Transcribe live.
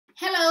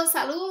Hello,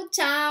 salud,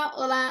 ciao,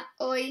 hola,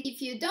 oi.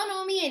 If you don't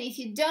know me and if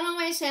you don't know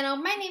my channel,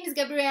 my name is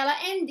Gabriela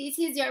and this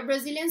is your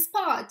Brazilian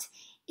spot.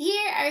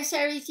 Here I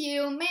share with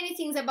you many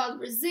things about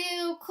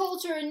Brazil,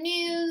 culture,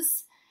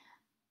 news,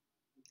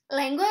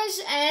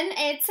 language, and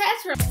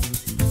etc.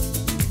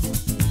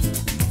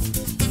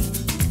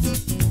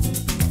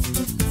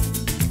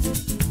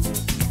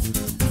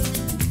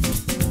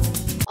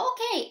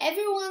 Okay,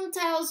 everyone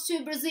tells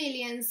to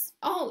Brazilians,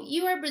 oh,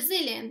 you are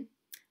Brazilian.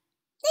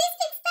 Do you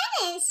speak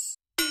Spanish?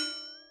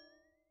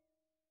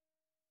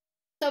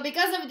 So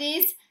because of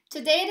this,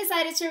 today I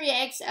decided to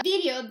react a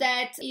video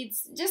that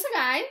it's just a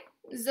guy,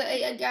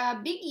 a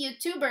big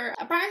YouTuber.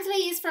 Apparently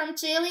he's from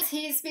Chile,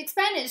 he speaks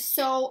Spanish,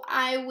 so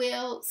I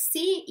will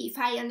see if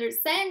I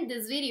understand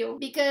this video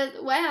because,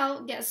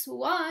 well, guess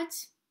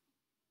what?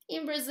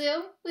 In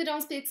Brazil, we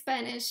don't speak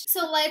Spanish.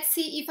 So let's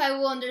see if I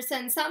will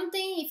understand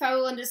something, if I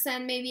will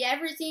understand maybe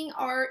everything,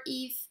 or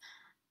if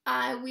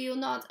I will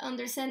not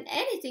understand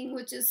anything,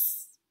 which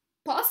is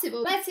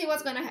possible. Let's see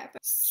what's gonna happen.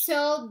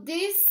 So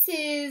this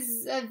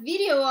is a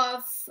video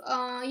of,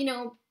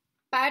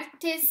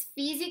 partes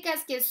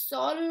físicas que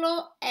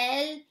solo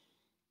el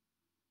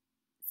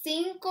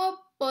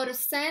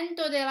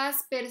 5% de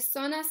las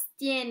personas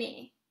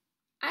tiene.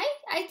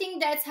 I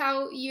think that's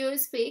how you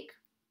speak,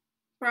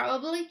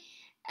 probably.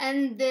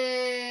 And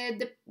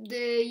the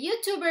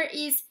YouTuber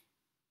is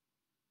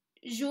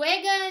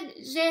Juega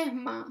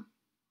Germa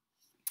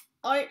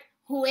or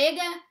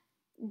Juega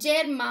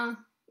Germa,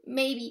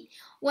 maybe.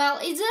 Well,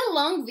 it's a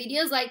long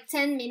video, it's like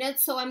 10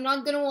 minutes, so I'm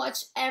not gonna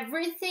watch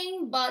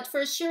everything, but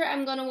for sure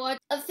I'm gonna watch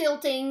a few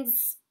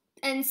things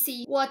and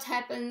see what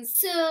happens.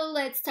 So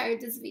let's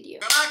start this video.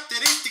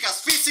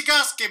 Características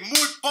físicas que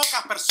muy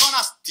pocas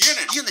personas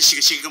tienen. Y donde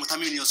llegue, ¿cómo están?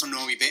 Bienvenidos a un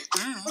nuevo video.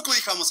 Hoy, como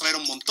dije, vamos a ver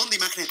un montón de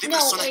imágenes de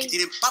personas que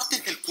tienen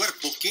partes del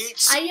cuerpo que...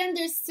 I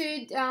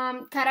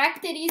understood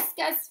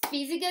características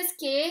físicas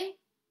que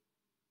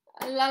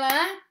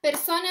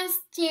personas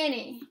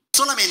tienen.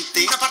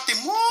 Solamente una parte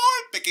muy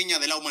pequeña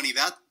de la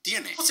humanidad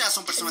tiene. O sea,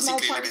 son personas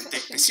increíblemente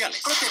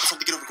especiales. Pero antes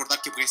te quiero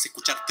recordar que puedes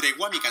escuchar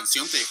Tregua, mi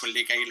canción. Te dejo el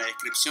link ahí en la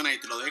descripción, ahí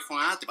te lo dejo.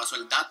 Te paso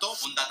el dato,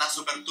 un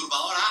datazo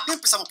perturbador. Y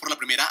empezamos por la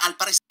primera. Al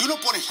parecer, si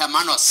uno pone la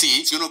mano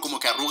así, si uno como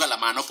que arruga la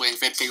mano, puedes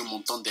ver que hay un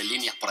montón de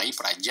líneas por ahí,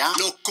 por allá.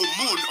 Lo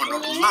común o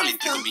normal,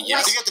 entre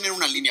comillas, sería tener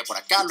una línea por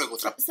acá, luego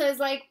otra. So it's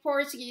like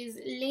Portuguese,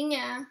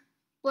 línea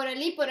por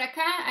allí, por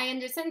acá. I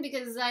understand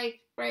because it's like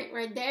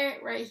right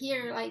there, right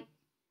here, like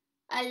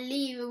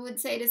ali, we would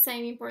say the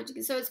same in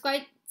Portuguese. So it's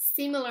quite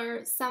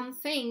similar, some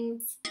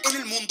things. En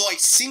el mundo hay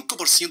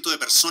 5% de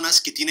personas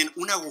que tienen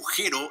un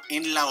agujero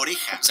en la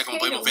oreja. O sea, como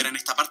podemos ver en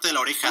esta parte de la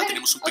oreja,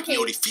 tenemos un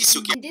pequeño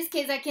orificio que... In this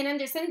case, I can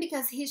understand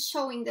because he's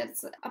showing that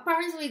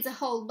apparently it's a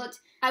hole, but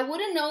I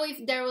wouldn't know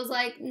if there was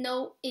like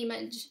no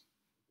image.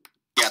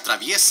 Que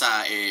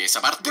atraviesa esa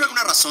parte. Por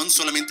alguna razón,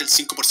 solamente el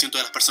 5%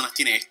 de las personas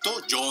tiene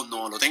esto. Yo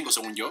no lo tengo,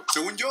 según yo.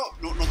 Según yo,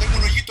 no tengo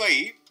un hoyito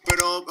ahí.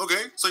 Pero, ok,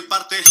 soy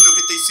parte del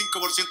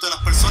 95% de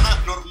las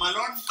personas,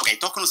 normalón. Ok,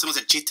 todos conocemos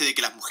el chiste de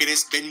que las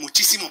mujeres ven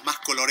muchísimos más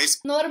colores.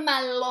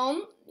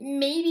 Normalón,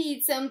 maybe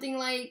it's something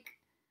like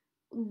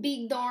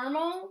big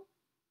normal.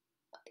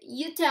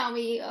 You tell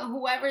me,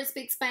 whoever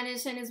speaks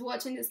Spanish and is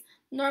watching this,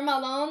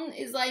 normalón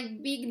is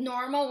like big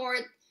normal or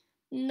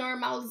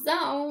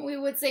normalzão, we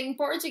would say in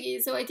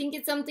Portuguese. So I think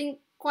it's something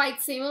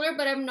quite similar,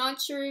 but I'm not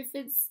sure if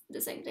it's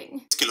the same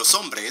thing. Es que los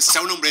hombres, o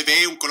sea, un hombre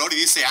ve un color y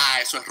dice,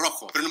 eso es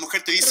rojo. Pero una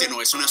mujer te dice,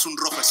 no, eso no es un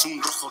rojo, es un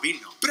rojo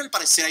vino. Pero al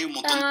parecer hay un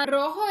montón...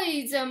 Rojo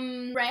is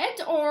red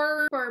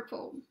or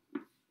purple?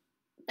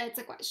 That's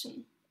a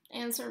question.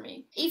 Answer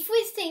me. If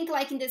we think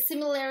like in the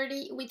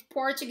similarity with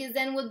Portuguese,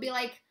 then would be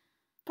like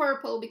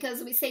purple,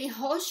 because we say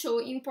roxo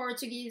in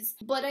Portuguese.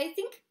 But I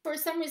think, for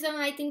some reason,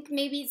 I think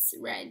maybe it's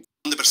red.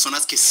 De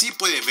personas que sí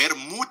puede ver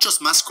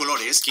muchos más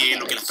colores que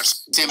lo que las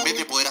personas... O sea, en vez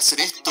de poder hacer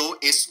esto,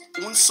 es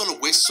un solo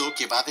hueso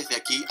que va desde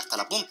aquí hasta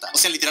la punta. O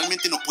sea,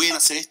 literalmente no pueden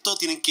hacer esto,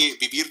 tienen que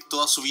vivir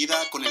toda su vida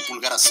con el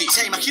pulgar así. O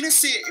sea,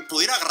 imagínense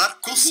poder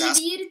agarrar cosas...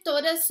 Vivir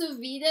toda su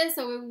vida,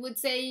 so we would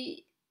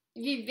say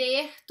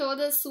viver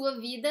toda su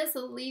vida,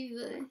 so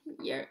live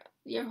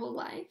your whole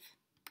life.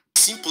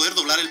 Sin poder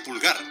doblar el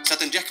pulgar. O sea,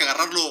 tendrías que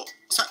agarrarlo... O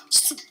sea,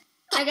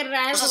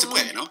 agarrarlo. O sea, se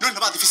puede, ¿no? No es lo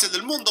más difícil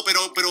del mundo,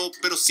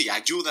 pero sí,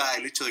 ayuda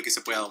el hecho de que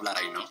se pueda doblar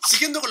ahí, ¿no?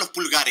 Siguiendo con los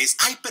pulgares,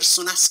 hay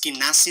personas que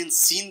nacen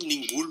sin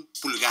ningún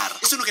pulgar.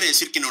 Eso no quiere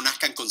decir que no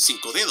nazcan con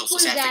 5 dedos. Pulgar.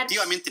 O sea,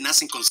 efectivamente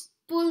nacen con...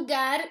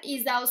 Pulgar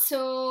is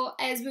also,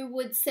 as we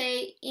would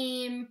say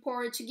in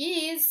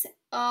Portuguese,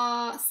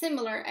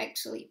 similar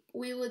actually.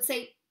 We would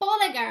say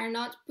polegar,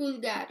 not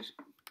pulgar.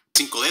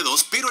 5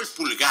 dedos, pero el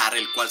pulgar,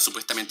 el cual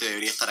supuestamente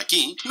debería estar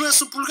aquí, no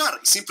es un pulgar,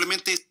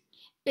 simplemente...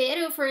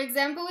 Pero, for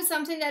example, is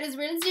something that is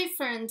really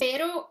different.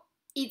 Pero,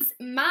 it's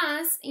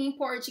más in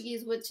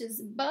Portuguese, which is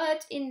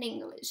but in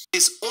English.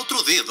 Es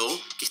otro dedo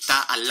que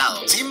está al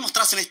lado. Si me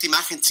mostrasen esta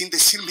imagen sin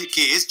decirme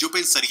qué es, yo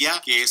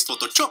pensaría que es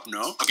Photoshop,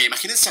 ¿no? Ok,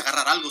 imagínense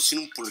agarrar algo sin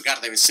un pulgar,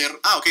 debe ser...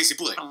 ok, sí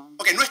pude.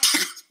 Ok, no está...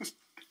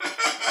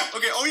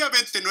 ok,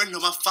 obviamente no es lo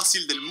más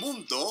fácil del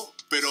mundo,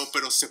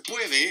 pero se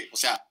puede, o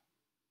sea...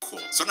 ojo.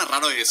 Suena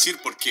raro de decir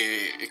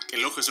porque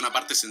el ojo es una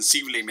parte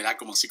sensible y me da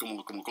como así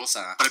como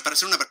cosa. Pero al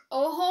parecer una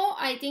Ojo,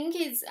 I think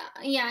it's,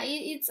 yeah,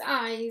 it's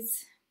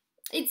eyes.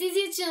 It's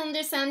easy to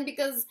understand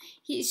because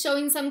he's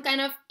showing some kind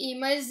of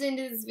image in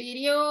this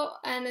video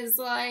and it's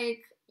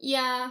like,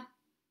 yeah,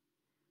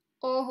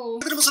 ojo.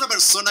 Tenemos una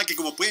persona que,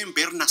 como pueden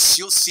ver,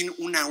 nació sin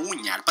una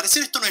uña. Al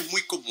parecer esto no es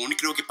muy común y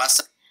creo que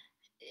pasa.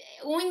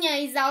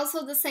 Uña is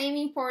also the same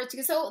in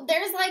Portuguese. So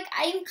there's like,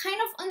 I'm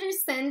kind of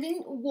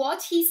understanding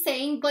what he's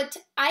saying, but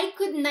I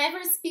could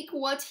never speak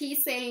what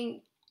he's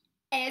saying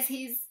as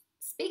he's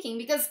speaking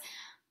because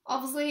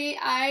obviously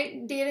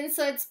I didn't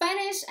study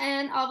Spanish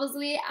and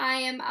obviously I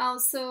am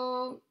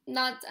also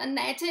not a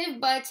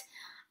native, but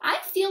I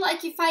feel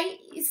like if I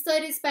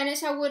studied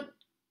Spanish I would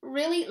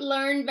really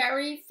learn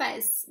very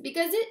fast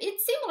because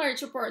it's similar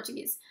to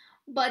Portuguese.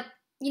 But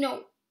you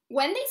know,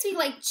 when they speak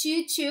like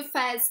too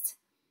fast,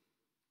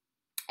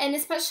 and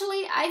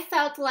especially I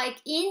felt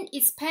like in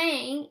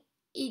Spain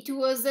it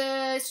was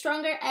a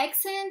stronger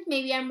accent,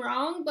 maybe I'm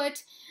wrong,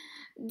 but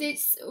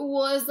this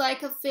was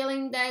like a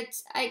feeling that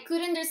I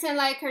could understand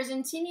like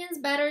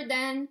Argentinians better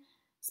than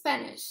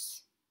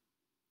Spanish.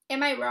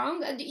 Am I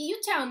wrong? You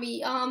tell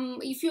me,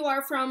 if you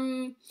are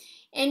from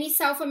any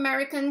South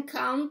American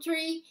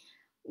country,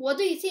 what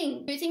do you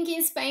think? Do you think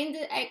in Spain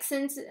the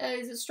accent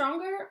is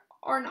stronger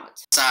or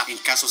not? En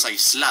casos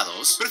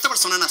aislados, pero esta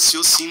persona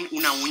nació sin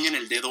una uña en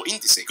el dedo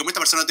índice. Como esta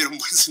persona tiene un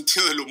buen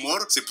sentido del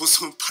humor, se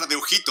puso un par de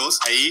ojitos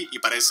ahí y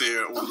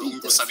parece un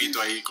gusanito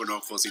ahí con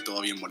ojos y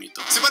todo bien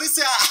bonito. Se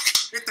parece a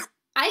este.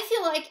 I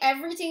feel like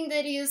everything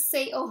that you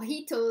say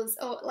ojitos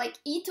or like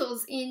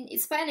hitos in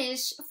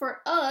Spanish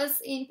for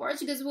us in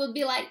Portuguese would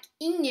be like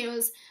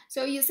iños.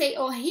 So you say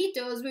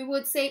ojitos, we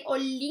would say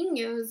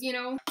olhinhos, you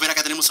know. A ver,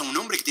 acá tenemos a un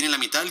hombre que tiene la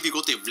mitad del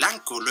bigote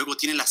blanco, luego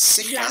tiene las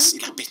cejas y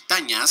las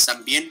pestañas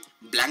también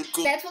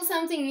blanco. That was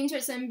something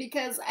interesting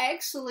because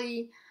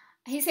actually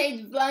he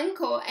said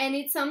blanco and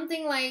it's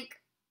something like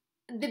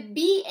the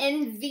B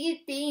and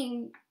V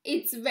thing.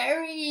 It's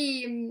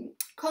very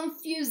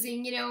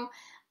confusing, you know.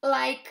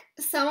 Like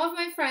some of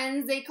my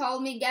friends, they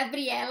call me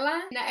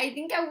Gabriela. And I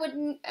think I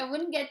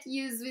wouldn't get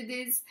used with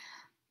this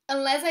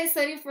unless I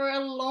study for a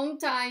long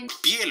time.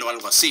 Piel o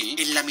algo así,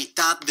 en la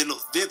mitad de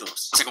los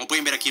dedos. O sea, como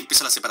pueden ver aquí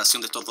empieza la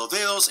separación de estos dos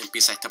dedos,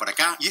 empieza esta para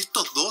acá, y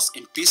estos dos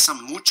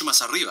empiezan mucho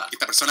más arriba.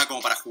 Esta persona,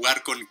 como para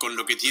jugar con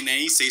lo que tiene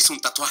ahí, se hizo un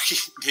tatuaje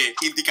de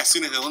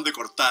indicaciones de dónde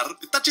cortar.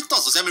 Está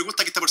chistoso, o sea, me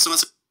gusta que esta persona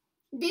se...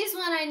 This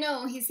one I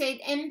know, he said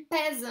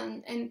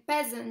empezan,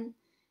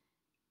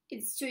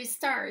 it's to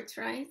start,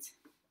 right?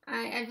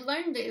 I've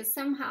learned this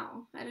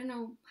somehow. I don't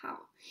know how.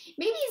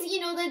 Maybe it's, you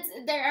know, that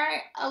there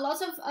are a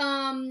lot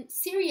of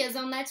series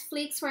on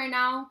Netflix right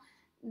now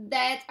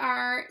that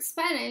are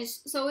Spanish,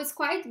 so it's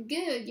quite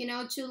good, you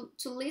know,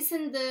 to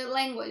listen the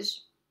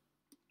language,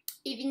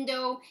 even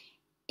though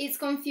it's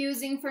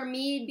confusing for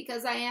me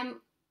because I am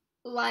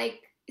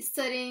like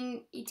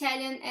studying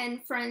Italian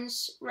and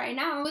French right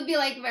now. It would be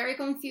like very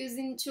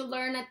confusing to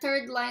learn a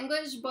third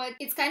language, but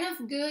it's kind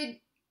of good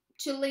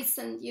to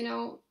listen, you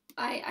know.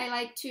 I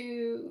like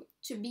to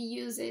be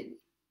used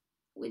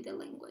with the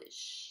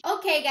language.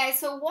 Okay guys,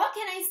 so what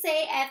can I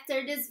say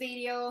after this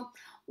video?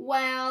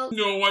 Well,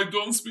 no, I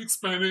don't speak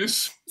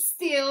Spanish.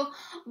 Still,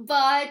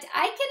 but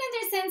I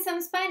can understand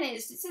some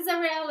Spanish. This is a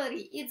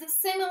reality. It's a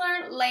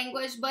similar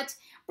language, but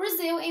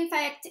Brazil, in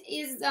fact,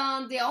 is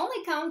the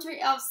only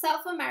country of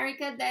South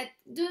America that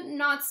do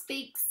not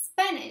speak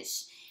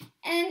Spanish.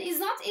 And it's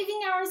not even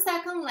our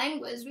second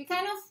language. We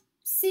kind of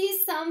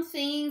see some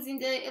things in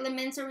the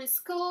elementary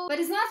school, but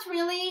it's not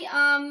really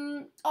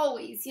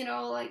always, you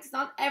know, like it's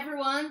not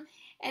everyone.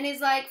 And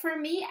it's like, for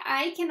me,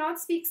 I cannot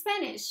speak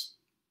Spanish.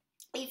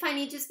 If I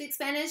need to speak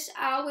Spanish,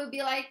 I will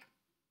be like,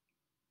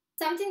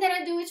 something that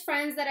I do with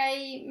friends that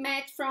I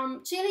met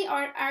from Chile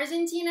or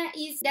Argentina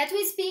is that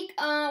we speak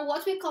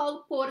what we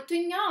call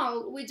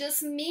portuñol. We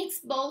just mix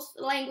both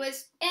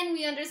languages and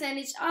we understand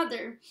each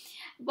other.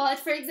 But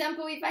for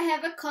example, if I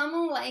have a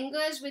common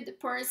language with the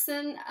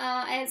person,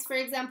 as for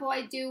example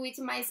I do with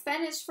my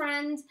Spanish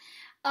friend,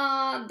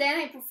 then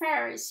I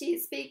prefer she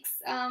speaks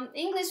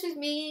English with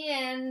me,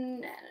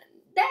 and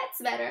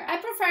that's better. I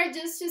prefer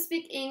just to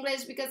speak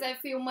English because I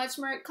feel much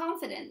more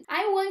confident.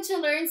 I want to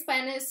learn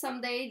Spanish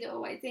someday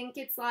though. I think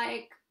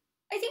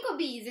it'll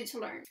be easy to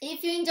learn.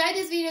 If you enjoyed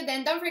this video,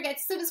 then don't forget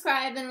to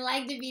subscribe and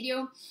like the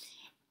video.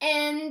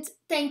 And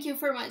thank you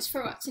very much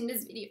for watching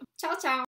this video. Ciao, ciao!